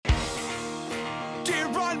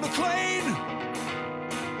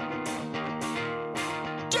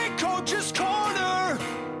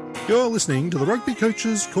You're listening to the Rugby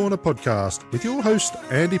Coaches Corner podcast with your host,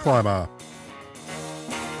 Andy Plimer.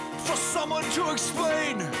 For someone to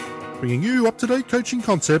explain, bringing you up-to-date coaching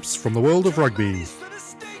concepts from the world of rugby.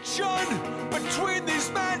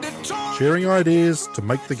 Sharing ideas to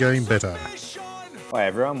make the game better. Hi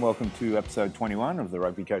everyone, welcome to episode 21 of the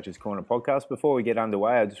Rugby Coaches Corner podcast. Before we get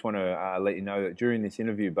underway, I just want to let you know that during this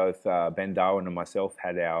interview, both Ben Darwin and myself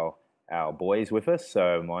had our boys with us.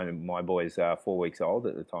 So my boy's 4 weeks old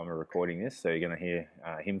at the time of recording this, so you're going to hear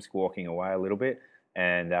him squawking away a little bit.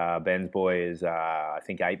 And Ben's boy is, I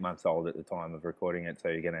think, 8 months old at the time of recording it, so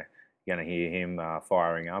you're going to hear him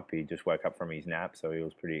firing up. He just woke up from his nap, so he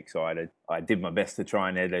was pretty excited. I did my best to try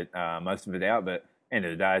and edit most of it out, but end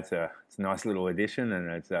of the day, it's a nice little addition, and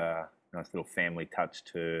it's a nice little family touch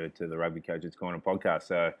to the Rugby Coaches Corner podcast.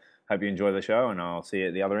 So hope you enjoy the show, and I'll see you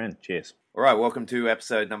at the other end. Cheers. All right, welcome to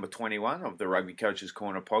episode number 21 of the Rugby Coaches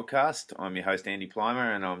Corner podcast. I'm your host, Andy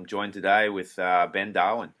Plimer, and I'm joined today with Ben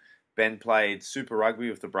Darwin. Ben played Super Rugby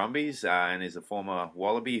with the Brumbies and is a former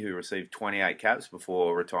Wallaby who received 28 caps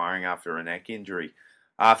before retiring after a neck injury.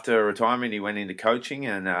 After retirement, he went into coaching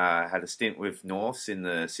and had a stint with Norths in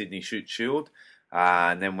the Sydney Shoot Shield,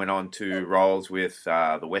 and then went on to roles with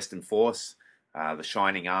the Western Force, the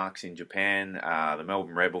Shining Arcs in Japan, the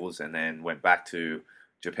Melbourne Rebels, and then went back to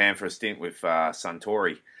Japan for a stint with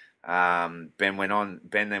Suntory. Ben then went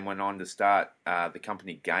on to start the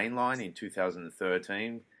company Gainline in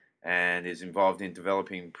 2013 and is involved in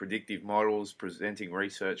developing predictive models, presenting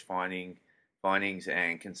research findings,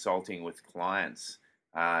 and consulting with clients.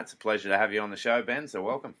 It's a pleasure to have you on the show, Ben, so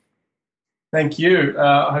welcome. Thank you.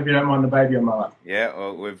 I hope you don't mind the baby on my lap. Yeah,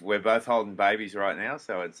 well, we're both holding babies right now,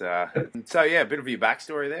 so it's so yeah, a bit of your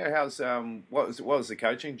backstory there. How's what was the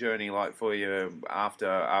coaching journey like for you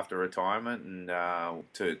after retirement and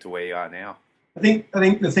to where you are now? I think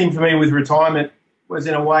the thing for me with retirement was,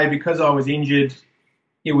 in a way, because I was injured,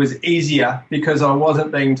 it was easier because I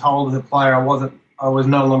wasn't being told as a player I was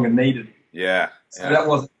no longer needed. Yeah.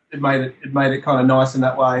 So it made it kind of nice in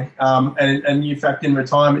that way. And in fact, in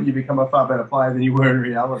retirement, you become a far better player than you were in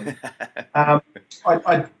reality. I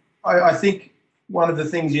think one of the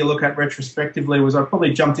things you look at retrospectively was I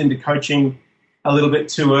probably jumped into coaching a little bit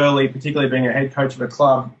too early, particularly being a head coach of a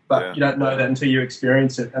club, but you don't know that until you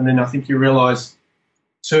experience it. And then I think you realise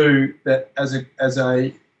too that as a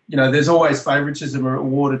there's always favouritism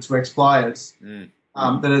awarded to ex-players.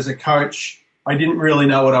 That as a coach, I didn't really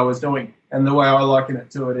know what I was doing. And the way I liken it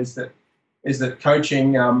to it is that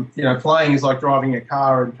coaching, playing is like driving a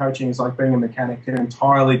car, and coaching is like being a mechanic. They're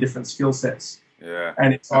entirely different skill sets,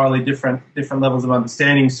 and entirely different levels of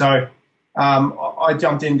understanding. So I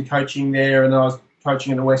jumped into coaching there, and I was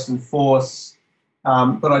coaching in the Western Force,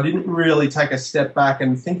 but I didn't really take a step back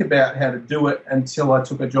and think about how to do it until I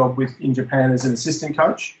took a job in Japan as an assistant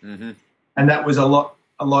coach, and that was a lot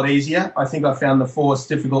easier. I think I found the Force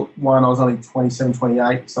difficult one. I was only 27,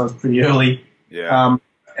 28, so I was pretty early. Yeah.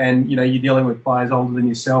 And, you're dealing with players older than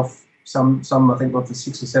yourself. Some I think, up to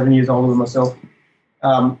 6 or 7 years older than myself.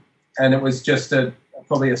 And it was just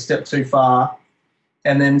probably a step too far.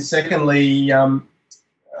 And then secondly,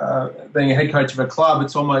 being a head coach of a club,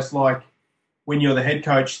 it's almost like when you're the head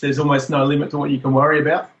coach, there's almost no limit to what you can worry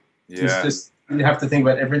about. Yeah. Just you have to think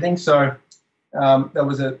about everything. So that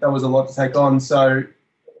was a lot to take on. So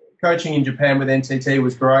coaching in Japan with NTT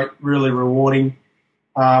was great, really rewarding.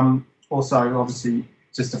 Also, obviously,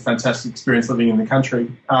 just a fantastic experience living in the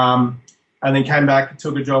country. And then came back and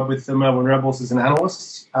took a job with the Melbourne Rebels as an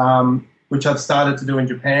analyst, which I'd started to do in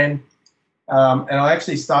Japan. And I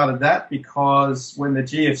actually started that because when the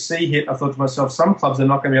GFC hit, I thought to myself, some clubs are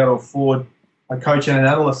not going to be able to afford a coach and an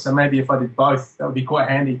analyst, so maybe if I did both, that would be quite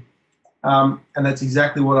handy. And that's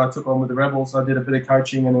exactly what I took on with the Rebels. I did a bit of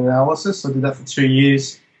coaching and analysis. I did that for 2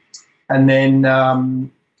 years. And then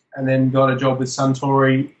got a job with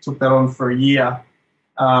Suntory, took that on for a year.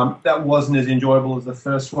 That wasn't as enjoyable as the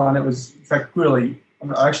first one. It was, in fact, I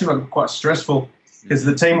actually got quite stressful because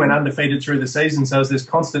the team went undefeated through the season, so there's this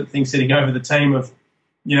constant thing sitting over the team of,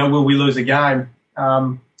 will we lose a game?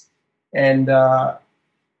 I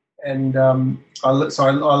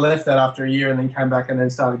left that after a year and then came back and then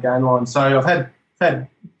started Gainline. So I've had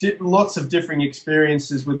lots of differing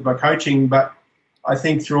experiences with my coaching, but I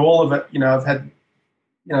think through all of it, I've had,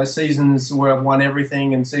 seasons where I've won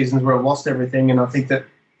everything and seasons where I've lost everything. And I think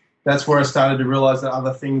that's where I started to realise that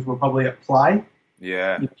other things were probably at play.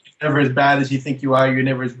 Yeah. You're never as bad as you think you are. You're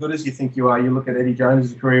never as good as you think you are. You look at Eddie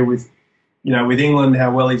Jones' career with England,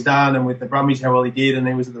 how well he's done, and with the Brumbies, how well he did, and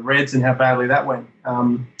he was at the Reds and how badly that went.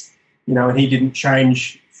 And he didn't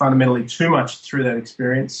change fundamentally too much through that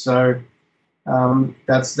experience. So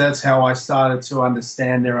that's how I started to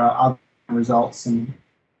understand there are other results and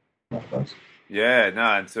those. Yeah,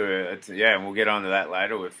 no, yeah, and we'll get on to that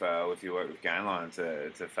later with your work with Gainline.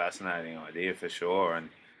 It's a fascinating idea for sure, and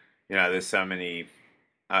there's so many.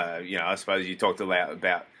 I suppose you talked a lot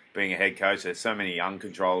about being a head coach. There's so many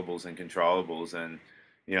uncontrollables and controllables, and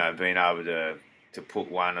being able to put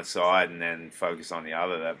one aside and then focus on the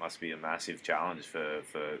other. That must be a massive challenge for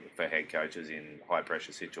head coaches in high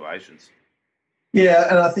pressure situations. Yeah,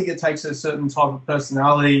 and I think it takes a certain type of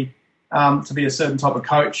personality to be a certain type of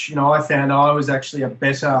coach. I found I was actually a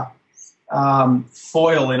better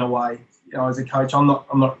foil in a way. As a coach, I'm not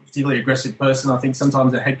a particularly aggressive person. I think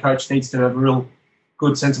sometimes a head coach needs to have a real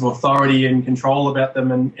good sense of authority and control about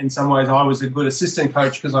them. And in some ways, I was a good assistant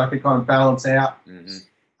coach because I could kind of balance out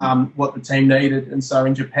what the team needed. And so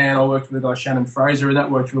in Japan, I worked with Shannon Fraser, and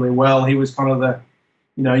that worked really well. He was kind of the,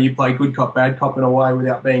 you play good cop, bad cop in a way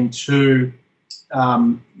without being too,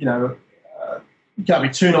 you can't be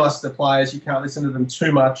too nice to the players. You can't listen to them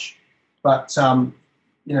too much. But,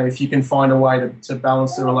 if you can find a way to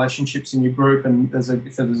balance the relationships in your group, and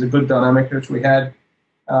if there's a good dynamic, which we had,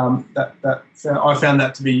 I found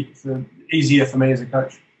that to be easier for me as a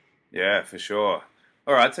coach. Yeah, for sure.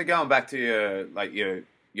 All right, so going back to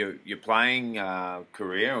your playing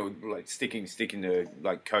career, or like sticking to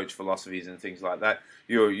like coach philosophies and things like that,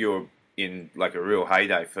 you're in like a real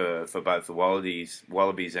heyday for both the Wallabies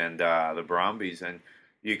and the Brumbies, and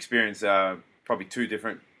you experienced probably two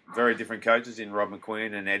very different coaches in Rob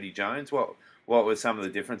McQueen and Eddie Jones. What were some of the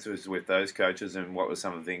differences with those coaches, and what were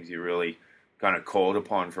some of the things you really kind of called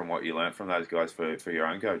upon from what you learned from those guys for your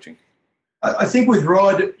own coaching? I think with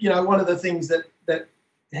Rod, one of the things that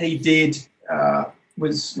he did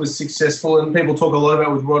was successful, and people talk a lot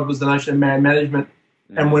about with Rod, was the notion of man management.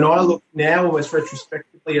 And when I look now, almost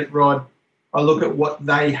retrospectively at Rod, I look at what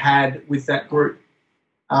they had with that group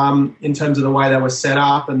in terms of the way they were set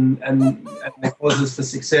up and their causes for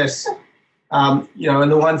success. And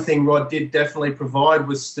the one thing Rod did definitely provide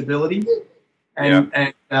was stability.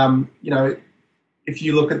 And if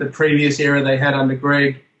you look at the previous era they had under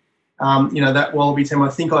Greg, that Wallaby team, I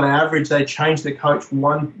think on average they changed the coach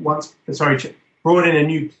brought in a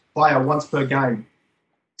new player once per game.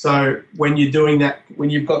 So when you're doing that, when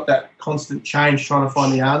you've got that constant change trying to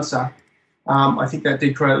find the answer, I think that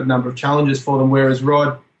did create a number of challenges for them, whereas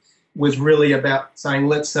Rod was really about saying,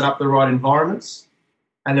 let's set up the right environments.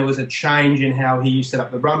 And there was a change in how he set up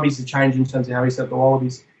the Brumbies, a change in terms of how he set up the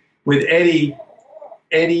Wallabies. With Eddie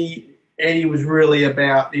was really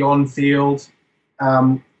about the on-field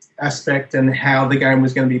aspect and how the game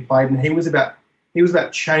was going to be played, and he was about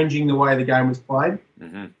changing the way the game was played,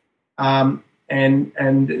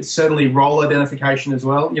 and certainly role identification as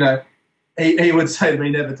well. He would say to me,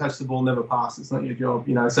 "Never touch the ball, never pass. It's not your job."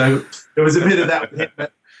 So there was a bit of that with him,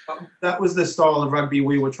 but that was the style of rugby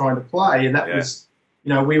we were trying to play, and that was,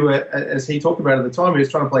 we were, as he talked about at the time, he was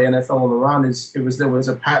trying to play NFL on the run. There was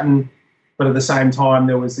a pattern. But at the same time,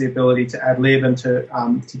 there was the ability to ad lib and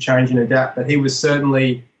to change and adapt. But he was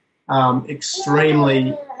certainly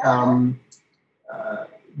extremely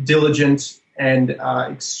diligent and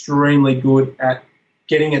extremely good at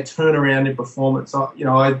getting a turnaround in performance.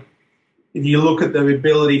 If you look at the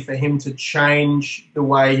ability for him to change the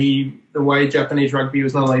way Japanese rugby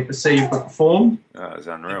was not only perceived but performed, it was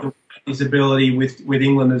unreal. His ability with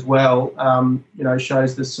England as well,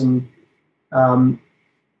 shows there's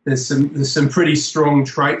some pretty strong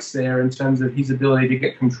traits there in terms of his ability to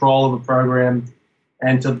get control of a program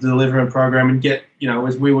and to deliver a program and get,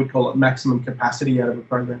 as we would call it, maximum capacity out of a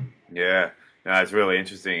program. Yeah, no, it's really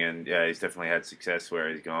interesting, and he's definitely had success where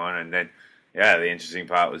he's gone. And then, the interesting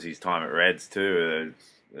part was his time at Reds too.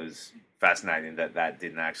 It was fascinating that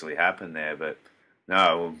didn't actually happen there, but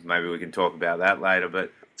no, maybe we can talk about that later.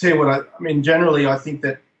 But tell you what, generally, I think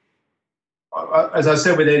that, as I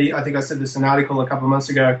said with Eddie, I think I said this in an article a couple of months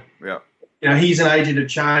ago. Yeah. He's an agent of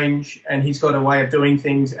change, and he's got a way of doing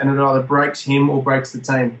things, and it either breaks him or breaks the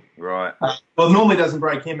team. Right. Well, it normally doesn't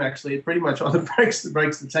break him, actually. It pretty much either breaks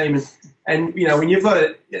the team. And when you've got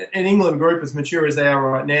an England group as mature as they are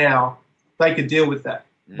right now, they could deal with that.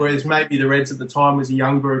 Whereas maybe the Reds at the time was a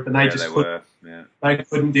young group, and they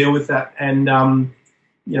couldn't deal with that. And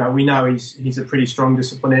we know he's a pretty strong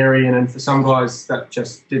disciplinarian, and for some guys that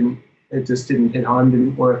just didn't hit home,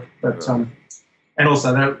 didn't work. But and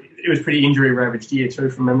also it was pretty injury ravaged year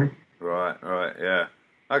too, from memory. Right, yeah.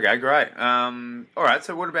 Okay, great. All right.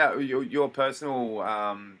 So, what about your personal?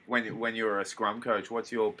 When you're a Scrum coach,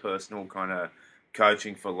 what's your personal kind of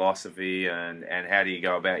coaching philosophy, and how do you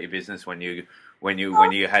go about your business when when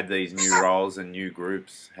you had these new roles and new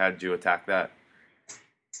groups? How did you attack that?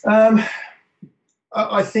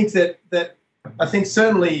 I think I think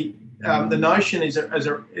certainly the notion is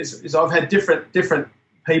I've had different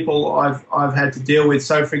people I've had to deal with.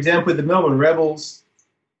 So, for example, with the Melbourne Rebels,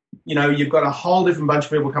 you've got a whole different bunch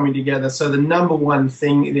of people coming together. So the number one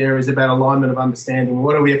thing there is about alignment of understanding.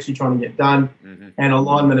 What are we actually trying to get done? Mm-hmm. And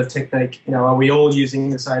alignment of technique. Are we all using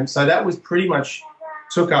the same? So that was pretty much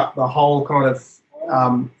took up the whole kind of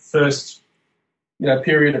first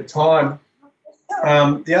period of time.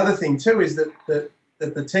 The other thing too is that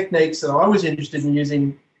the techniques that I was interested in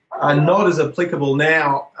using are not as applicable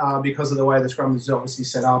now because of the way the Scrum is obviously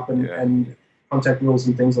set up and contact rules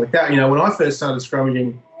and things like that. When I first started scrummaging,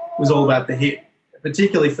 it was all about the hit,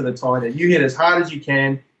 particularly for the tight end. You hit as hard as you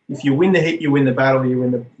can. If you win the hit, you win the battle. You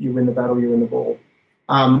win the battle. You win the ball.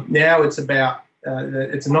 Now it's about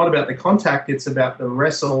it's not about the contact. It's about the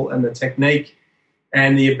wrestle and the technique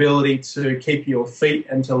and the ability to keep your feet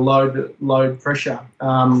and to load pressure.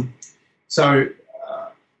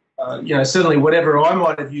 Certainly whatever I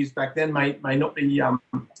might have used back then may not be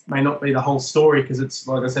the whole story, because it's,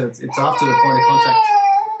 like I said, it's after the point of contact.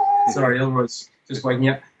 Sorry, Elroy's just waking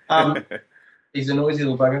up. He's a noisy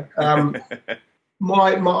little bugger.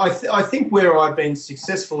 I think where I've been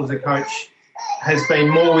successful as a coach has been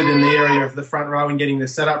more within the area of the front row and getting the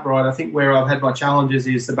setup right. I think where I've had my challenges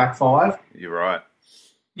is the back five. You're right.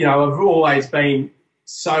 I've always been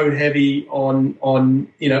so heavy on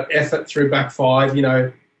effort through back five.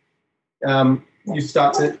 You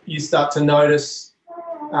start to notice,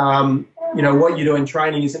 what you do in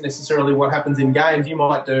training isn't necessarily what happens in games. You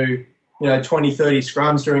might do, 20, 30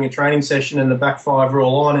 scrums during a training session and the back five are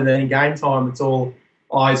all on, and then in game time it's all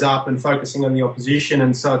eyes up and focusing on the opposition.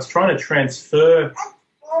 And so it's trying to transfer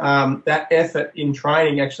that effort in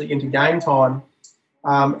training actually into game time.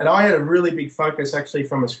 And I had a really big focus actually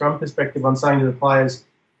from a Scrum perspective on saying to the players,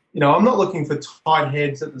 I'm not looking for tight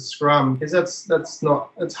heads at the Scrum, because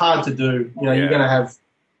it's hard to do. You're going to have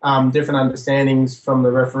different understandings from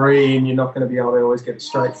the referee, and you're not going to be able to always get a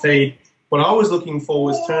straight feed. What I was looking for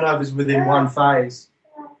was turnovers within one phase.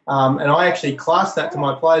 And I actually classed that to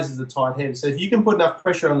my players as a tight head. So if you can put enough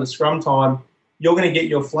pressure on the Scrum time, you're going to get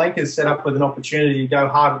your flankers set up with an opportunity to go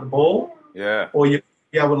hard at the ball. Yeah. Or you'll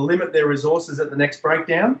be able to limit their resources at the next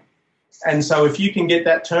breakdown. And so if you can get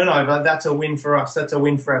that turnover, that's a win for us. That's a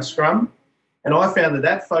win for our Scrum. And I found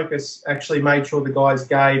that focus actually made sure the guys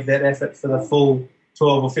gave that effort for the full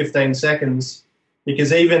 12 or 15 seconds,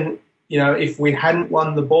 because even, if we hadn't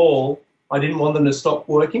won the ball, I didn't want them to stop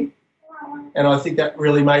working. And I think that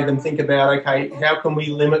really made them think about, okay, how can we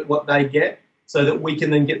limit what they get so that we can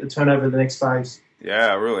then get the turnover the next phase? Yeah,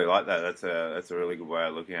 I really like that. That's a really good way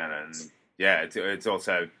of looking at it. And yeah, it's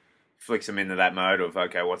also flicks them into that mode of,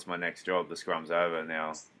 okay, what's my next job? The Scrum's over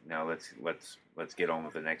now. Now let's get on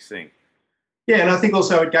with the next thing. Yeah, and I think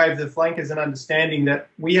also it gave the flankers an understanding that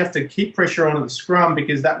we have to keep pressure on the Scrum,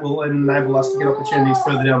 because that will enable us to get opportunities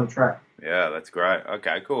further down the track. Yeah, that's great.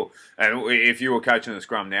 Okay, cool. And if you were coaching the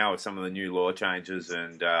Scrum now with some of the new law changes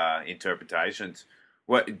and interpretations,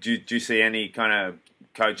 do you see any kind of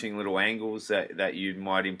coaching little angles that you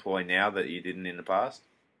might employ now that you didn't in the past?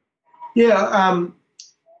 Yeah,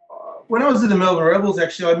 when I was at the Melbourne Rebels,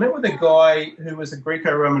 actually, I met with a guy who was a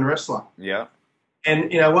Greco-Roman wrestler. Yeah.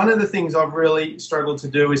 And, one of the things I've really struggled to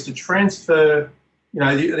do is to transfer,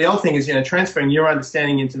 the old thing is, transferring your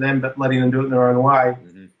understanding into them but letting them do it in their own way.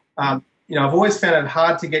 Mm-hmm. I've always found it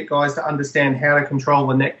hard to get guys to understand how to control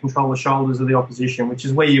the neck, control the shoulders of the opposition, which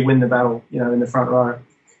is where you win the battle, in the front row.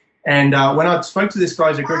 And when I spoke to this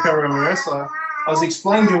guy as a Greco-Roman wrestler, I was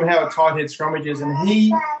explaining to him how a tight head scrummage is, and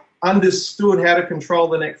he understood how to control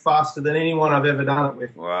the neck faster than anyone I've ever done it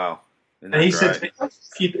with. Wow. And he said to me,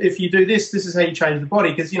 if you do this is how you change the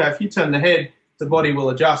body, because, if you turn the head, the body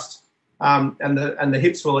will adjust, and the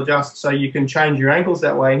hips will adjust, so you can change your ankles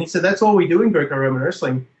that way. And he said, that's all we do in Greco-Roman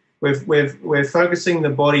wrestling. We're focusing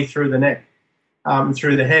the body through the neck,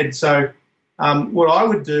 through the head. So what I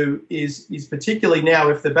would do is particularly now,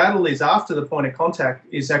 if the battle is after the point of contact,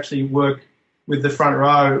 is actually work with the front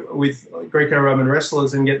row with Greco-Roman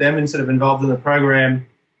wrestlers and get them involved in the program,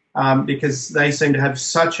 because they seem to have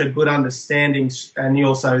such a good understanding, and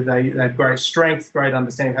they have great strength, great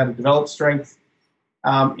understanding of how to develop strength,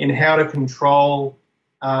 in how to control,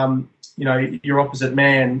 your opposite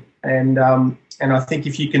man. And I think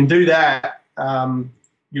if you can do that,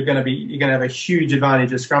 you're going to have a huge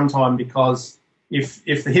advantage at Scrum time, because if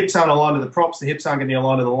the hips aren't aligned to the props, the hips aren't going to be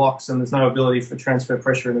aligned to the locks, and there's no ability for transfer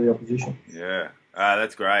pressure into the opposition. Yeah,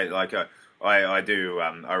 that's great. Like I do,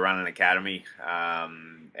 I run an academy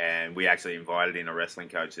and we actually invited in a wrestling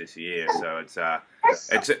coach this year. So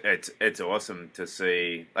it's awesome to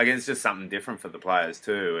see. Like, it's just something different for the players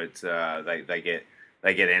too. It's they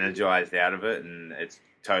get energized out of it, and it's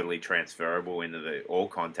totally transferable into the all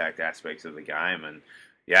contact aspects of the game. And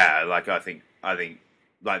yeah, like I think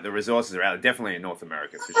like the resources are out there, definitely in North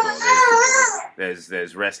America for sure.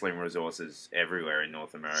 There's wrestling resources everywhere in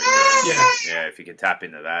North America. Yeah, if you can tap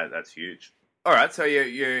into that, that's huge. All right, so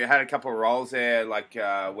you had a couple of roles there, like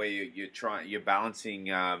where you're balancing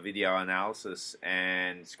video analysis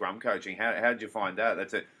and Scrum coaching. How did you find that?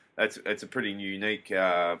 That's a pretty unique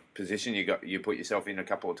position you put yourself in a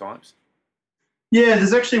couple of times. Yeah,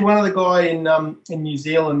 there's actually one other guy in New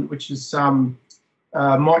Zealand, which is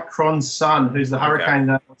Mike Cron's son, who's the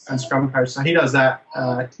Hurricane and Scrum coach. So he does that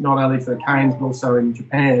not only for the Canes but also in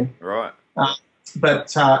Japan. Right.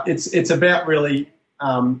 But it's about really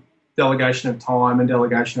delegation of time and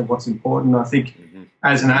delegation of what's important. I think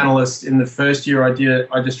as an analyst in the first year I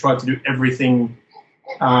just tried to do everything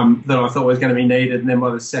that I thought was going to be needed, and then by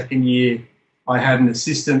the second year I had an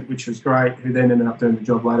assistant, which was great, who then ended up doing the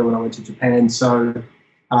job later when I went to Japan. So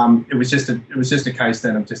it was just a case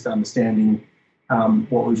then of just understanding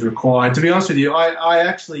what was required. To be honest with you, I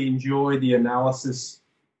actually enjoy the analysis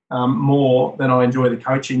more than I enjoy the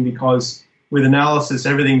coaching, because with analysis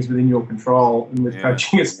everything's within your control, and with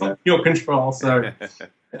coaching it's not your control. So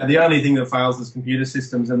the only thing that fails is computer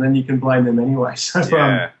systems, and then you can blame them anyway. So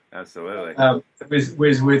absolutely.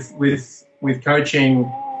 With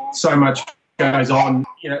coaching, so much goes on.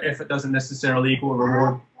 Effort doesn't necessarily equal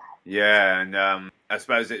reward. Yeah, and I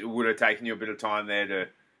suppose it would have taken you a bit of time there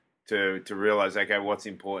to realize, okay, what's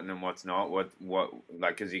important and what's not. What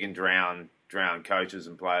like, because you can drown coaches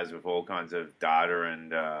and players with all kinds of data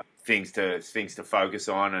and things to focus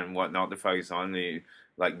on and what not to focus on.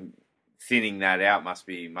 Like thinning that out must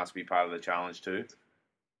be part of the challenge too.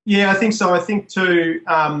 Yeah, I think so. I think too.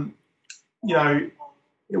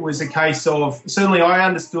 It was a case of, certainly I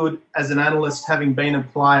understood as an analyst, having been a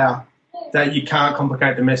player, that you can't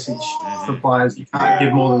complicate the message for players. You can't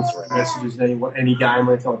give more than 3 messages in any game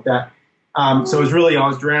or anything like that. So it was really, I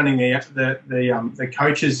was drowning the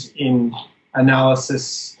coaches in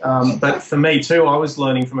analysis. But for me too, I was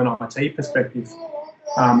learning from an IT perspective,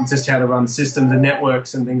 just how to run systems and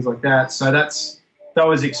networks and things like that. So that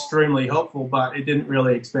was extremely helpful, but it didn't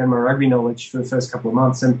really expand my rugby knowledge for the first couple of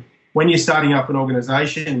months. And when you're starting up an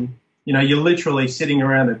organisation, you're literally sitting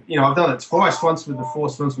around it. I've done it twice, once with the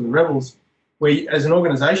Force, once with the Rebels, where as an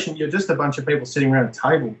organisation, you're just a bunch of people sitting around a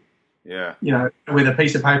table. Yeah. With a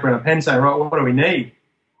piece of paper and a pen saying, right, what do we need?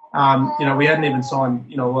 We hadn't even signed,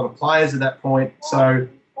 a lot of players at that point. So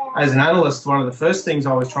as an analyst, one of the first things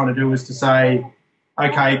I was trying to do was to say,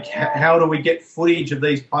 okay, how do we get footage of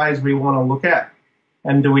these players we want to look at?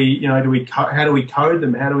 And how do we code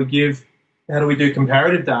them? How do we do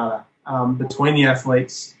comparative data between the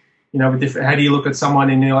athletes? How do you look at someone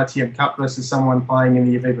in the ITM Cup versus someone playing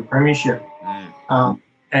in the Aviva Premiership?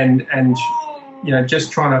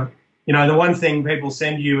 Just trying to, the one thing people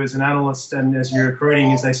send you as an analyst and as you're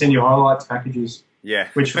recruiting is they send you highlights packages. Yeah.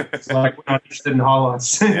 Which is like, we're not interested in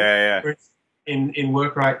highlights. Yeah. in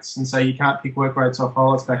work rates, and so you can't pick work rates off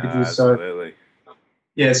highlights packages. Absolutely.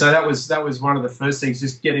 So that was one of the first things,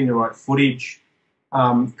 just getting the right footage,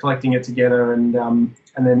 collecting it together, and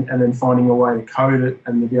then finding a way to code it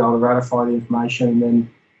and to be able to ratify the information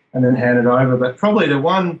and then hand it over. But probably the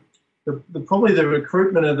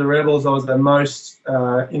recruitment of the Rebels I was the most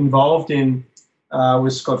involved in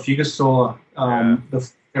was Scott Fuggerstaller,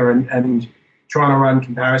 and trying to run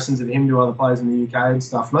comparisons of him to other players in the UK and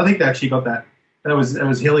stuff. And I think they actually got that. That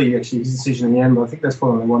was Hilly, actually, his decision in the end. But I think that's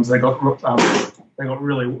one of the ones they got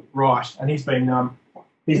really right. And he's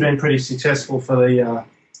been pretty successful for the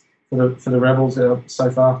Rebels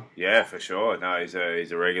so far. Yeah, for sure. No, he's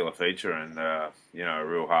a regular feature and a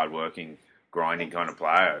real hard-working, grinding kind of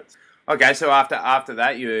player. Okay, so after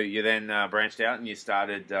that, you then branched out and you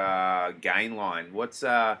started Gainline. What's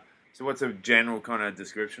a general kind of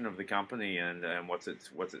description of the company and what's its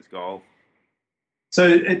goal? So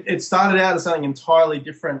it started out as something entirely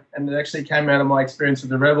different, and it actually came out of my experience with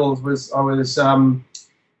the Rebels. I was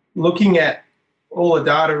looking at all the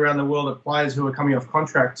data around the world of players who were coming off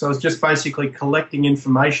contract. So I was just basically collecting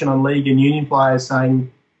information on league and union players, saying,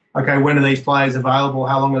 okay, when are these players available?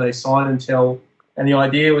 How long are they signed until? And the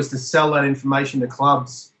idea was to sell that information to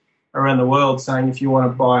clubs around the world, saying, if you want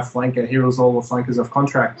to buy a flanker, here is all the flankers off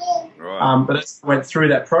contract. Right. But as I went through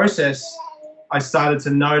that process, I started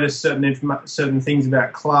to notice certain things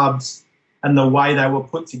about clubs and the way they were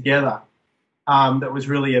put together that was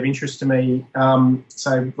really of interest to me.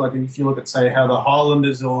 So, like, if you look at, say, how the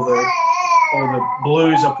Highlanders or the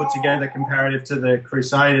Blues are put together comparative to the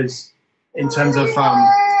Crusaders in terms of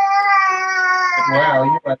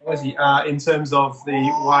in terms of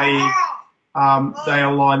the way they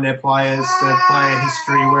align their players, their player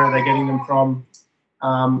history, where are they getting them from,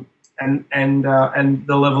 and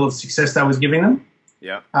the level of success that was giving them.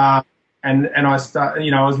 Yeah. And I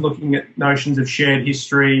was looking at notions of shared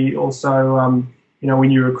history, also,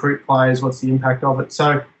 when you recruit players, what's the impact of it?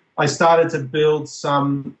 So I started to build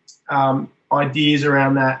some ideas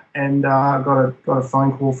around that, and got a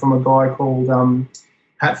phone call from a guy called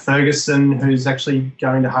Pat Ferguson, who's actually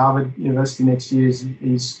going to Harvard University next year.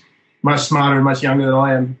 He's much smarter and much younger than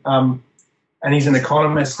I am, and he's an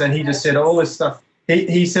economist, and he just said all this stuff.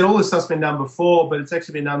 He said all this stuff's been done before, but it's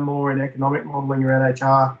actually been done more in economic modelling around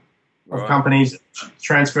HR of companies,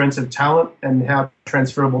 transference of talent and how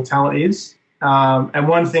transferable talent is. And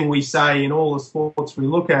one thing we say in all the sports we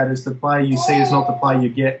look at is the player you see is not the player you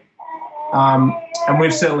get. And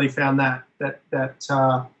we've certainly found that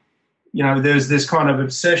there's this kind of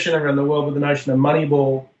obsession around the world with the notion of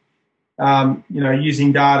Moneyball,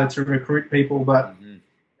 using data to recruit people. But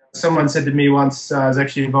someone said to me once, I was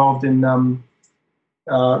actually involved in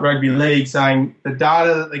rugby league, saying the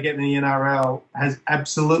data that they get in the NRL has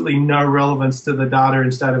absolutely no relevance to the data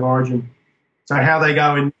in State of Origin. So how they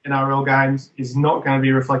go in NRL games is not going to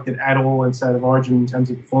be reflected at all in State of Origin in terms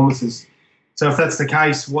of performances. So if that's the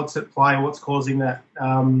case, what's at play? What's causing that?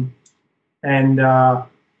 And we're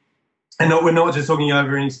not just talking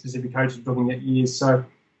over any specific coach, we're talking at years. So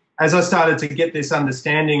as I started to get this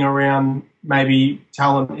understanding around maybe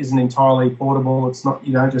talent isn't entirely portable, it's not,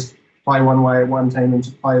 just play one way at one team and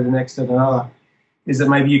just play the next at another, is that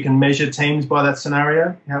maybe you can measure teams by that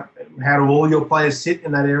scenario. How do all your players sit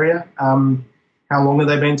in that area? How long have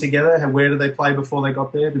they been together? Where did they play before they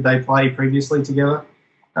got there? Did they play previously together?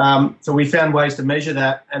 So we found ways to measure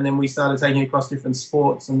that, and then we started taking it across different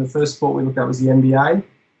sports. And the first sport we looked at was the NBA,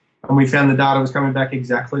 and we found the data was coming back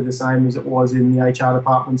exactly the same as it was in the HR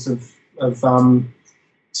departments of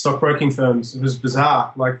stockbroking firms. It was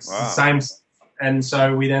bizarre, the same. And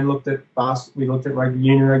so we then looked at we looked at rugby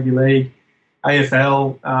union, rugby league,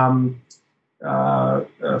 AFL,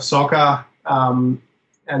 soccer,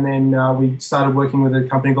 and then we started working with a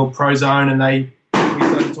company called Prozone, and we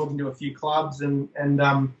started talking to a few clubs, and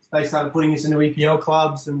they started putting us into EPL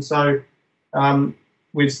clubs, and so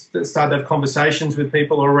we've started to have conversations with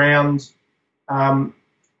people around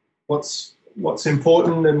what's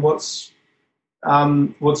important and what's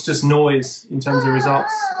just noise in terms of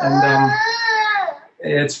results, and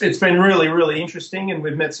it's been really, really interesting, and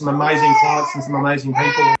we've met some amazing clients and some amazing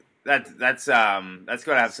people. That's got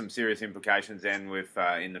to have some serious implications then with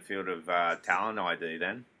in the field of talent ID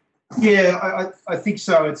then. Yeah, I think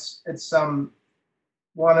so. It's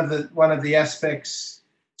one of the aspects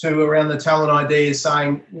to around the talent ID is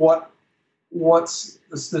saying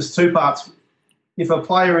there's two parts. If a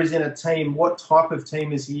player is in a team, what type of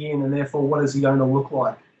team is he in, and therefore what is he going to look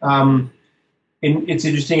like? It's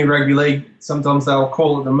interesting in rugby league. Sometimes they'll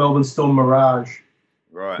call it the Melbourne Storm mirage.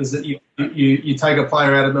 Right. Is that you take a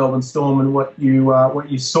player out of Melbourne Storm and what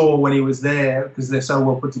you saw when he was there, because they're so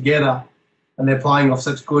well put together and they're playing off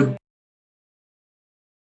such good.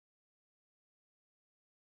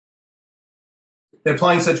 They're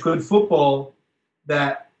playing such good football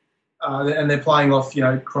that, and they're playing off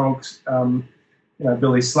Cronk's,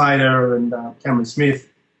 Billy Slater and Cameron Smith.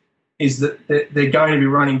 Is that they're going to be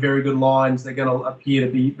running very good lines. They're going to appear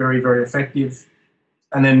to be very, very effective.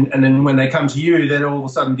 And then when they come to you, they're all of a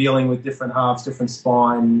sudden dealing with different halves, different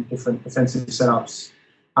spine, different defensive setups,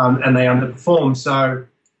 and they underperform. So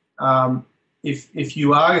if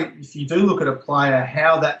you do look at a player,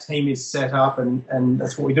 how that team is set up, and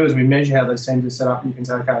that's what we do is we measure how those teams are set up, and you can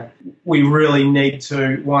say, okay, we really need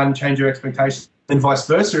to, one, change your expectations, and vice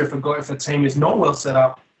versa. If a team is not well set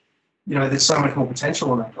up, there's so much more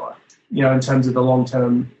potential in that guy, in terms of the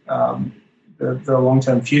long-term the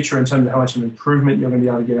long-term future, in terms of how much of an improvement you're going to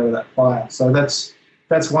be able to get out of that player. So that's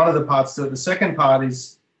one of the parts to it. The second part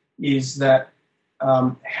is that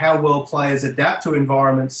how well players adapt to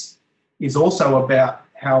environments is also about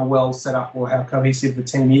how well set up or how cohesive the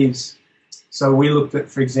team is. So we looked at,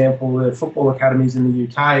 for example, the football academies in the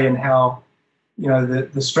UK and how,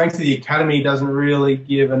 the strength of the academy doesn't really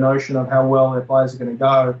give a notion of how well their players are going to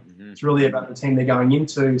go. Mm-hmm. It's really about the team they're going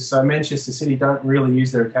into. So Manchester City don't really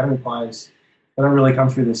use their academy players. They don't really come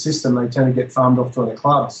through the system. They tend to get farmed off to other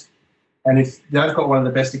clubs. And if they've got one of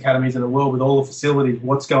the best academies in the world with all the facilities,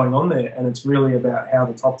 what's going on there? And it's really about how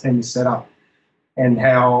the top team is set up and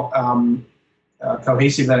how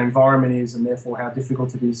cohesive that environment is, and therefore how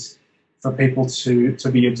difficult it is for people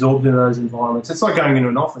to be absorbed in those environments. It's like going into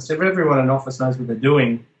an office. If everyone in an office knows what they're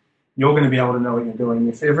doing, you're going to be able to know what you're doing.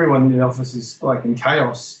 If everyone in the office is like in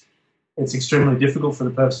chaos, it's extremely difficult for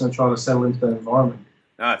the person to try to settle into that environment.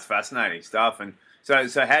 No, it's fascinating stuff. And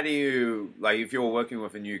so how do you, like, if you're working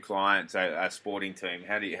with a new client, say a sporting team,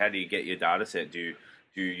 how do you get your data set? Do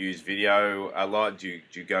you use video a lot? Do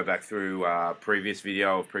you go back through previous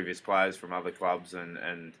video of previous players from other clubs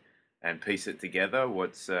and piece it together?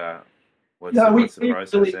 What's the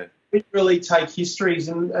process there? We really take histories,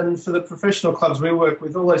 and for the professional clubs we work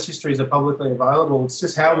with, all those histories are publicly available. It's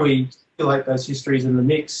just how we circulate those histories in the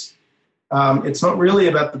mix. It's not really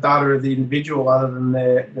about the data of the individual, other than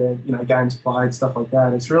their games played, stuff like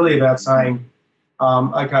that. It's really about saying,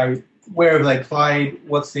 okay, where have they played?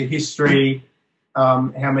 What's their history?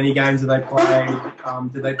 How many games have they played?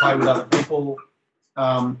 Do they play with other people?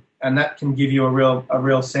 And that can give you a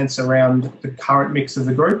real sense around the current mix of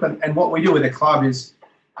the group. And what we do with the club is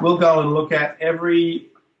we'll go and look at every,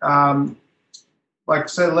 so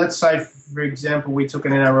let's say, for example, we took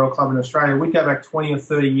an NRL club in Australia. We'd go back 20 or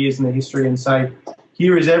 30 years in the history and say,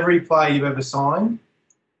 here is every player you've ever signed,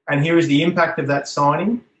 and here is the impact of that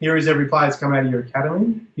signing. Here is every player that's come out of your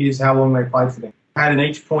academy. Here's how long they played for them. At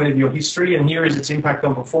each point of your history, and here is its impact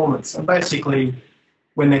on performance. And basically,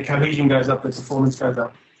 when their cohesion goes up, their performance goes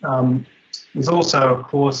up. There's also, of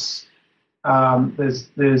course, there's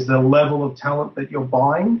the level of talent that you're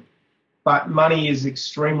buying, but money is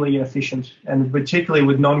extremely inefficient, and particularly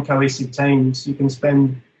with non-cohesive teams, you can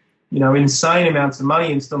spend, insane amounts of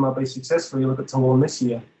money and still not be successful. You look at Toulon this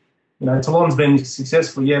year. Toulon's been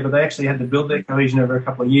successful, yeah, but they actually had to build their cohesion over a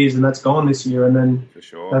couple of years, and that's gone this year, and then for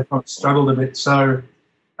sure they've kind of struggled a bit. So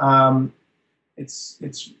it's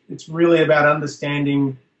really about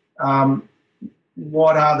understanding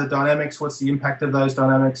what are the dynamics, what's the impact of those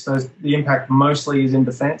dynamics. The impact mostly is in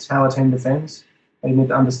defence, how a team defends. They need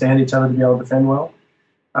to understand each other to be able to defend well.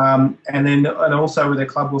 And also with a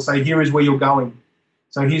club, we'll say, here is where you're going.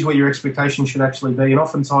 So here's what your expectations should actually be. And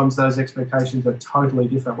oftentimes those expectations are totally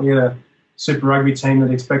different. We had a Super Rugby team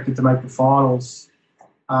that expected to make the finals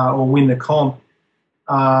or win the comp.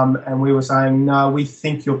 And we were saying, no, we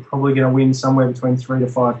think you're probably going to win somewhere between 3 to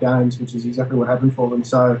 5 games, which is exactly what happened for them.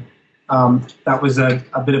 So that was a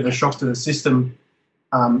bit of a shock to the system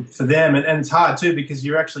for them. And it's hard too, because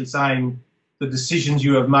you're actually saying the decisions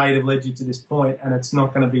you have made have led you to this point, and it's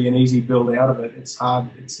not going to be an easy build out of it. It's hard.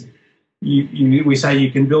 We say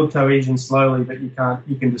you can build cohesion slowly, but you can't.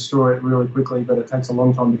 You can destroy it really quickly, but it takes a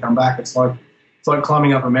long time to come back. It's like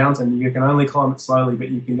climbing up a mountain. You can only climb it slowly, but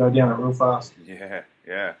you can go down it real fast.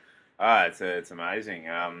 Yeah. It's amazing.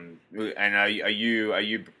 And are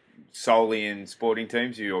you solely in sporting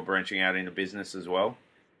teams? You're branching out into business as well?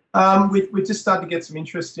 We just started to get some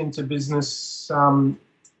interest into business.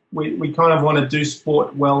 We kind of want to do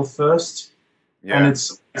sport well first, and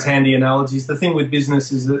it's handy analogies. The thing with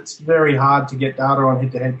business is that it's very hard to get data on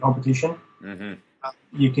head-to-head competition. Mm-hmm.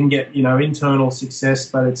 You can get internal success,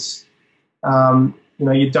 but it's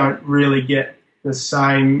you don't really get the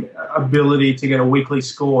same ability to get a weekly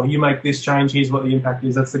score. You make this change, here's what the impact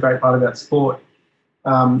is. That's the great part about sport.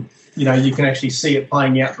 You can actually see it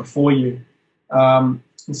playing out before you. And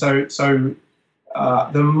so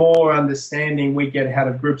the more understanding we get how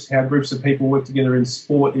groups of people work together in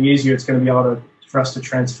sport, the easier it's going to be for us to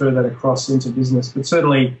transfer that across into business. But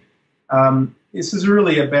certainly, this is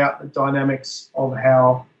really about the dynamics of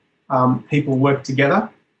how people work together,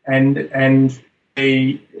 and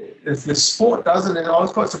the sport doesn't. And I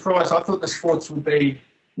was quite surprised. I thought the sports would be,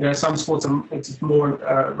 some sports it's more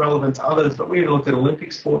relevant to others, but we looked at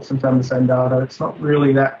Olympic sports and found the same data. It's not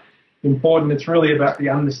really that important. It's really about the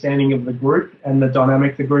understanding of the group and the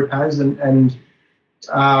dynamic the group has, and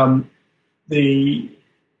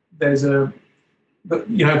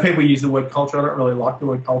people use the word culture. I don't really like the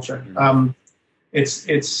word culture.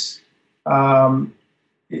 It's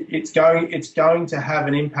going to have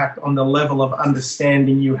an impact on the level of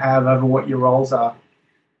understanding you have over what your roles are,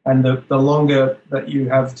 and the longer that you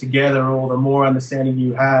have together, or the more understanding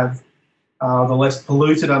you have, the less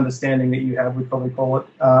polluted understanding that you have, we probably call it.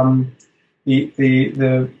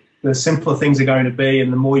 The simpler things are going to be,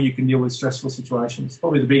 and the more you can deal with stressful situations.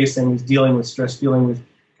 Probably the biggest thing is dealing with stress, dealing with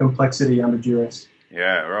complexity under duress.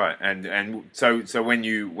 Yeah, right. And so when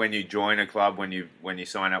you join a club, when you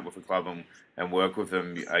sign up with a club and work with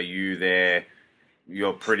them, are you there?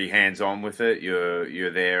 You're pretty hands on with it.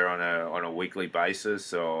 You're there on a weekly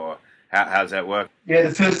basis, or how's that work? Yeah,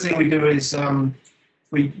 the first thing we do is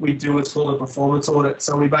we do what's called a performance audit.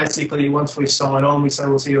 So we basically, once we sign on, we say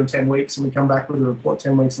we'll see you in 10 weeks, and we come back with a report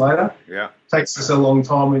 10 weeks later. Yeah. Takes us a long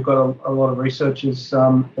time. We've got a lot of researchers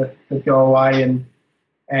that go away,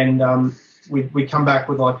 and we come back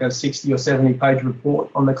with like a 60 or 70 page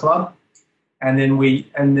report on the club, and then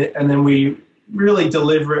we really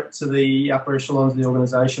deliver it to the upper echelons of the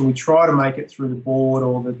organisation. We try to make it through the board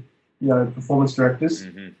or the performance directors.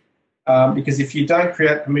 Mm-hmm. Because if you don't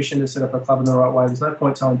create permission to set up a club in the right way, there's no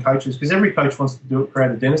point telling coaches, because every coach wants to do it,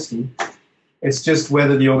 create a dynasty. It's just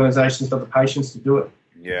whether the organisation's got the patience to do it.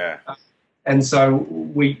 Yeah. And so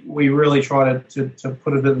we really try to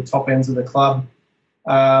put it at the top ends of the club,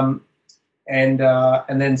 and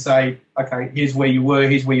then say, okay, here's where you were,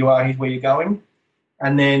 here's where you are, here's where you're going.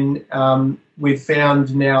 And then we've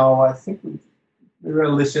found now, I think we wrote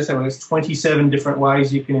a list yesterday, there's 27 different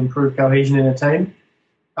ways you can improve cohesion in a team.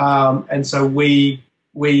 And so we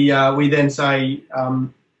then say,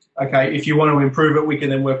 okay, if you want to improve it, we can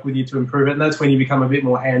then work with you to improve it. And that's when you become a bit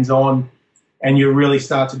more hands-on and you really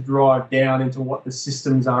start to drive down into what the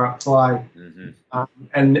systems are at play. Mm-hmm.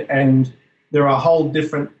 And there are a whole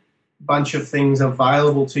different bunch of things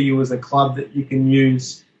available to you as a club that you can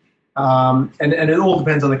use. And it all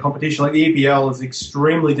depends on the competition. Like the EPL is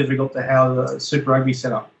extremely difficult to how the Super Rugby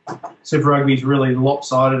set up. Super Rugby is really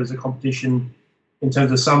lopsided as a competition in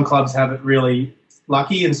terms of some clubs have it really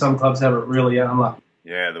lucky and some clubs have it really unlucky.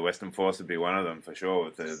 Yeah, the Western Force would be one of them for sure,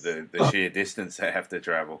 with the sheer distance they have to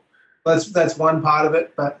travel. That's one part of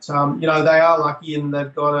it, but they are lucky and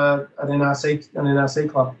they've got an NRC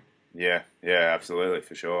club. Yeah, absolutely,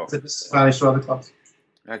 for sure. It's a disadvantage to other clubs.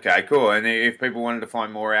 Okay, cool. And if people wanted to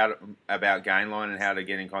find more out about Gainline and how to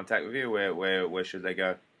get in contact with you, where should they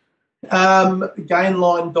go?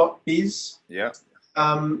 Gainline.biz. Yeah.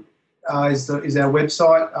 Is our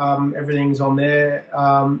website. Everything's on there.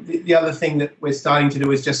 The other thing that we're starting to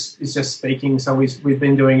do is just speaking. So we've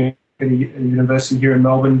been doing it at a university here in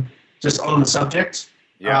Melbourne, just on the subject.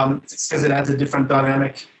 Yeah. Because it adds a different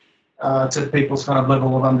dynamic to people's kind of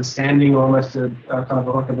level of understanding, or almost a kind of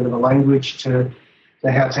like a bit of a language to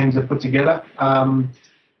how teams are put together. And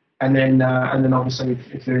then obviously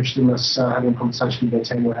if they're interested in us having a conversation with their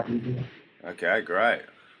team, we're happy to do that. Okay, great.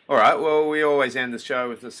 All right. Well, we always end the show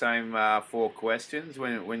with the same 4 questions.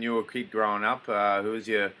 When you were a kid growing up, who was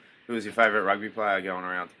your favourite rugby player going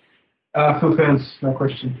around? Phil Kearns, no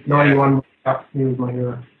question. 91, he was my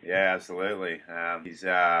hero. Yeah, absolutely. He's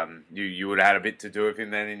you would have had a bit to do with him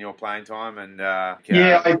then in your playing time, and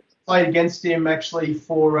yeah, I played against him actually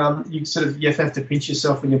for you have to pinch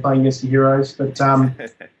yourself when you're playing against the heroes, but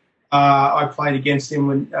I played against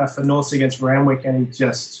him for Norths against Randwick, and he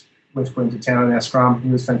just went into town in our scrum. He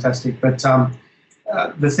was fantastic. But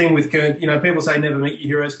the thing with Kearns, people say never meet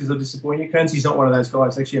your heroes because they'll disappoint you. Kearns, he's not one of those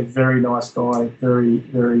guys. Actually a very nice guy, very,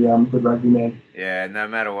 very good rugby man. Yeah, no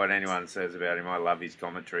matter what anyone says about him, I love his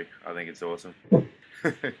commentary. I think it's awesome.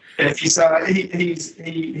 Yeah,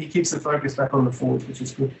 he keeps the focus back on the forwards, which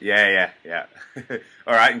is good. Yeah.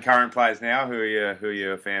 All right, and current players now, who are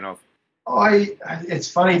you a fan of? It's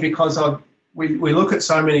funny because we look at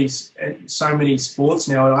so many sports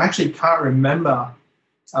now, and I actually can't remember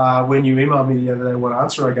when you emailed me the other day what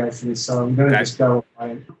answer I gave for this, so I'm going to just go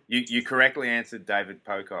away. You correctly answered David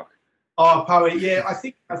Pocock. Oh, Poey, yeah. I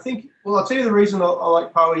think. Well, I'll tell you the reason I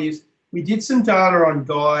like Poey is we did some data on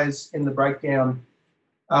guys in the breakdown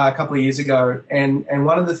a couple of years ago, and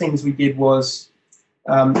one of the things we did was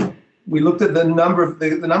we looked at the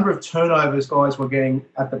number of turnovers guys were getting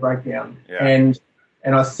at the breakdown, yeah.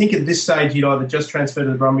 And I think at this stage he'd either just transferred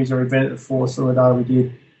to the Brumbies or he'd been at the Force, or the data we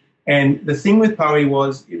did. And the thing with Poey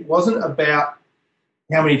was it wasn't about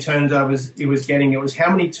how many turnovers he was getting; it was how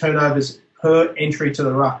many turnovers per entry to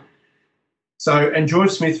the ruck. So, and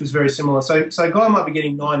George Smith was very similar. So a guy might be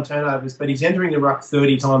getting 9 turnovers, but he's entering the ruck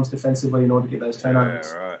 30 times defensively in order to get those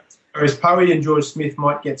turnovers. Yeah, right. Whereas Poey and George Smith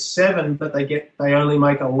might get 7, but they only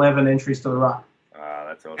make 11 entries to the ruck.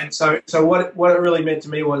 That's awesome. And so what it really meant to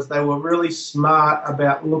me was they were really smart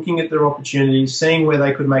about looking at their opportunities, seeing where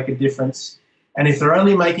they could make a difference. And if they're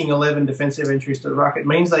only making 11 defensive entries to the ruck, it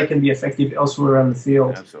means they can be effective elsewhere around the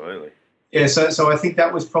field. Absolutely. Yeah, so I think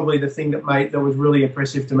that was probably the thing that was really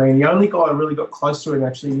impressive to me. And the only guy I really got close to him,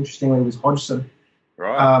 actually, interestingly, was Hodgson.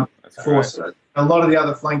 Right. That's great. A lot of the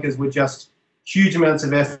other flankers were just huge amounts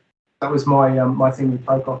of effort. That was my thing with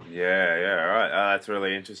Pocock. Yeah, right. That's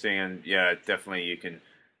really interesting, and yeah, definitely you can,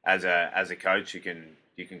 as a coach, you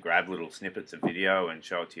can grab little snippets of video and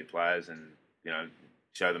show it to your players, and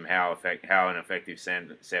show them how an effective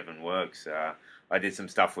 7 works. I did some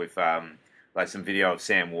stuff with some video of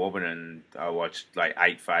Sam Warburton, and I watched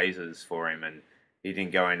 8 phases for him, and he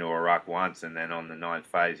didn't go into a ruck once, and then on the 9th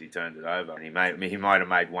phase he turned it over. And he might have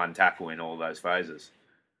made one tackle in all those phases.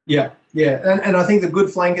 Yeah. And I think the good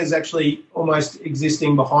flankers actually almost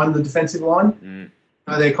existing behind the defensive line.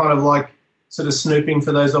 They're kind of like sort of snooping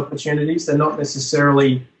for those opportunities. They're not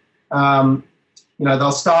necessarily,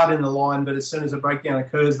 they'll start in the line, but as soon as a breakdown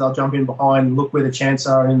occurs, they'll jump in behind, look where the chances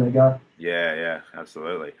are, and they go. Yeah,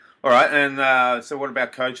 absolutely. All right, and so what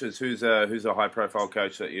about coaches? Who's a high-profile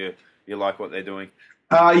coach that you like what they're doing?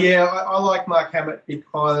 I like Mark Hammett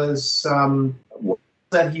because what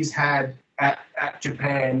that he's had at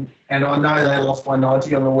Japan, and I know they lost by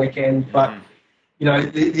 90 on the weekend, but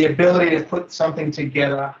the ability to put something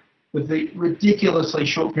together with the ridiculously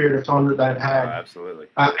short period of time that they've had, absolutely,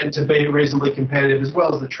 and to be reasonably competitive, as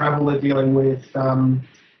well as the travel they're dealing with. I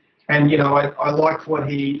liked what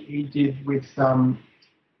he did with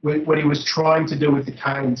what he was trying to do with the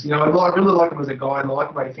Canes. I really like him as a guy, and I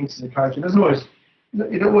like the way he thinks as a coach. It isn't always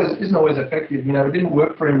effective. It didn't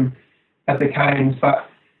work for him at the Canes, but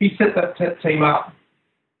he set that team up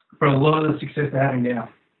for a lot of the success they're having now.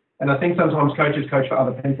 And I think sometimes coaches coach for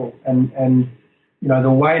other people, and the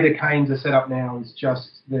way the Canes are set up now is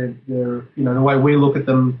just the way we look at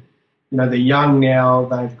them. They're young now.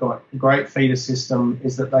 They've got a great feeder system.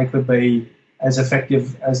 Is that they could be as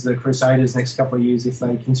effective as the Crusaders next couple of years if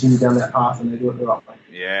they continue down that path and they do it the right way.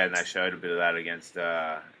 Yeah, and they showed a bit of that against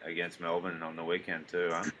Melbourne on the weekend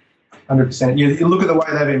too, huh? 100%. You look at the way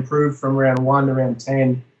they've improved from round 1 to round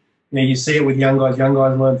 10. You see it with young guys. Young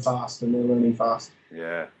guys learn fast, and they're learning fast.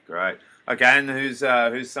 Yeah, great. Okay, and who's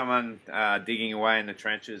someone digging away in the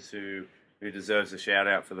trenches who deserves a shout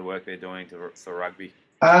out for the work they're doing for rugby?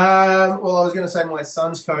 Well, I was going to say my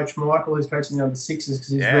son's coach, Michael, who's coaching the under sixes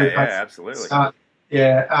because he's really absolutely.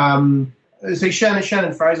 So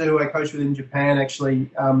Shannon Fraser, who I coached with in Japan, actually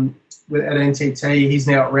at NTT, he's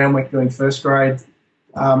now at Randwick doing first grade.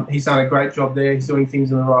 He's done a great job there. He's doing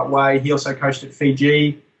things in the right way. He also coached at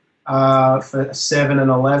Fiji for 7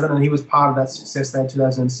 and 11, and he was part of that success there in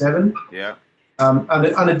 2007. Yeah.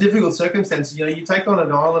 Under difficult circumstances, you take on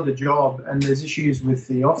an Islander job, and there's issues with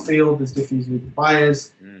the off-field, there's issues with the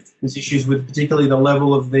players, there's issues with particularly the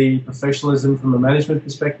level of the professionalism from a management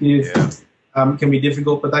perspective. Yeah. Can be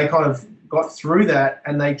difficult, but they kind of got through that,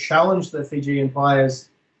 and they challenged the Fijian players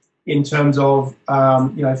in terms of,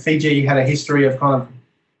 Fiji had a history of kind of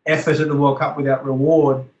effort at the World Cup without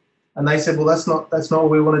reward, and they said, well, that's not what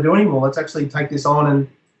we want to do anymore. Let's actually take this on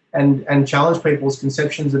and challenge people's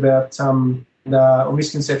conceptions about or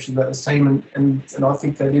misconceptions about this team, and I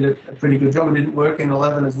think they did a pretty good job. It didn't work in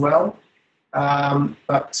 11 as well,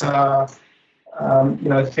 but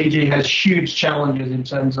Fiji has huge challenges in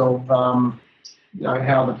terms of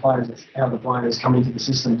how the players come into the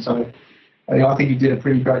system. So I think he did a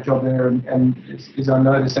pretty great job there, and is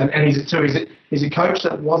unnoticed. And he's a coach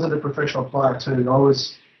that wasn't a professional player too. I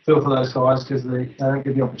always feel for those guys because they don't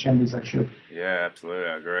get the opportunities they should. Yeah, absolutely,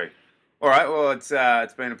 I agree. All right, well, it's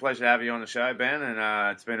been a pleasure to have you on the show, Ben, and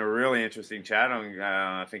it's been a really interesting chat.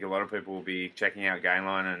 I think a lot of people will be checking out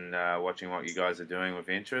Gainline and watching what you guys are doing with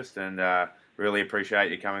interest, and really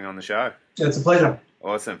appreciate you coming on the show. Yeah, it's a pleasure.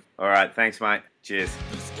 Awesome. All right, thanks, mate. Cheers.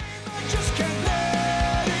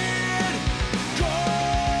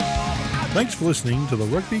 Thanks for listening to the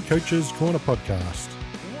Rugby Coaches Corner podcast.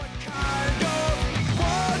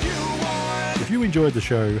 If you enjoyed the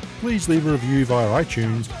show, please leave a review via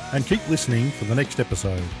iTunes and keep listening for the next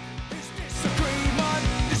episode.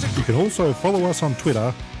 You can also follow us on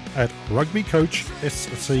Twitter at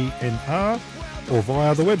RugbyCoachSCNR or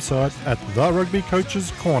via the website at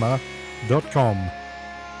therugbycoachescorner.com.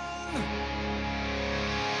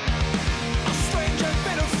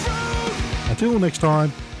 Until next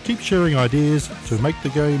time, keep sharing ideas to make the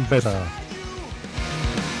game better.